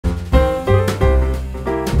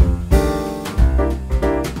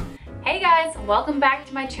welcome back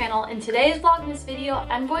to my channel. In today's Vlogmas video,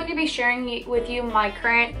 I'm going to be sharing with you my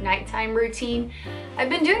current nighttime routine. I've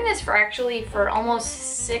been doing this for almost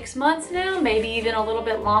 6 months now, maybe even a little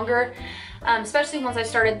bit longer, especially once I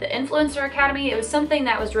started the Influencer Academy. It was something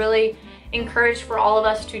that was really encouraged for all of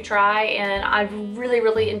us to try, and I've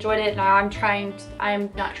really enjoyed it. Now I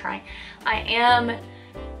am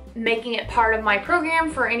making it part of my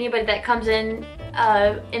program for anybody that comes in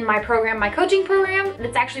my program, my coaching program.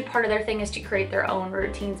 That's actually part of their thing, is to create their own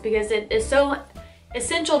routines, because it is so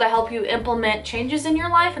essential to help you implement changes in your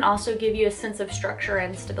life and also give you a sense of structure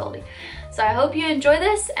and stability. So I hope you enjoy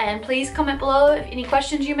this, and please comment below if any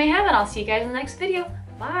questions you may have, and I'll see you guys in the next video.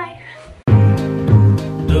 Bye.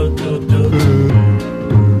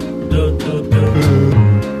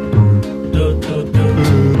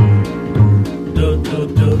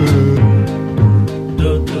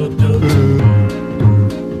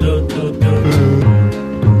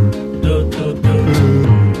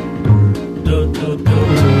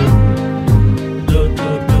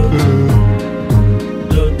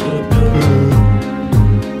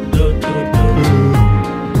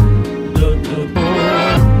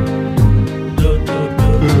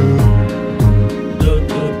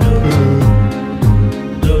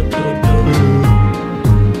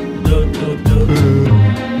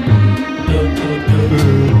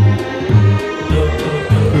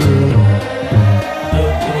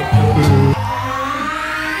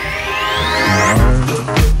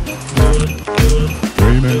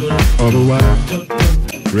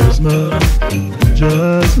 Christmas,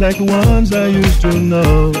 just like the ones I used to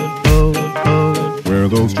know. Where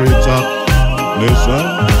those streets are,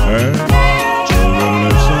 listen, hey, children,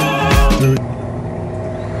 listen to.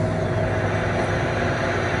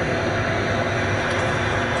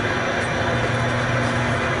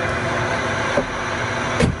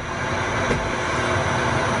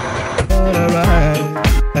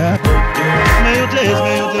 May your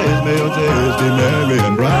days be merry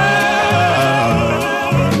and bright.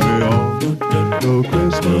 Go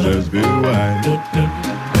Christmas as be white.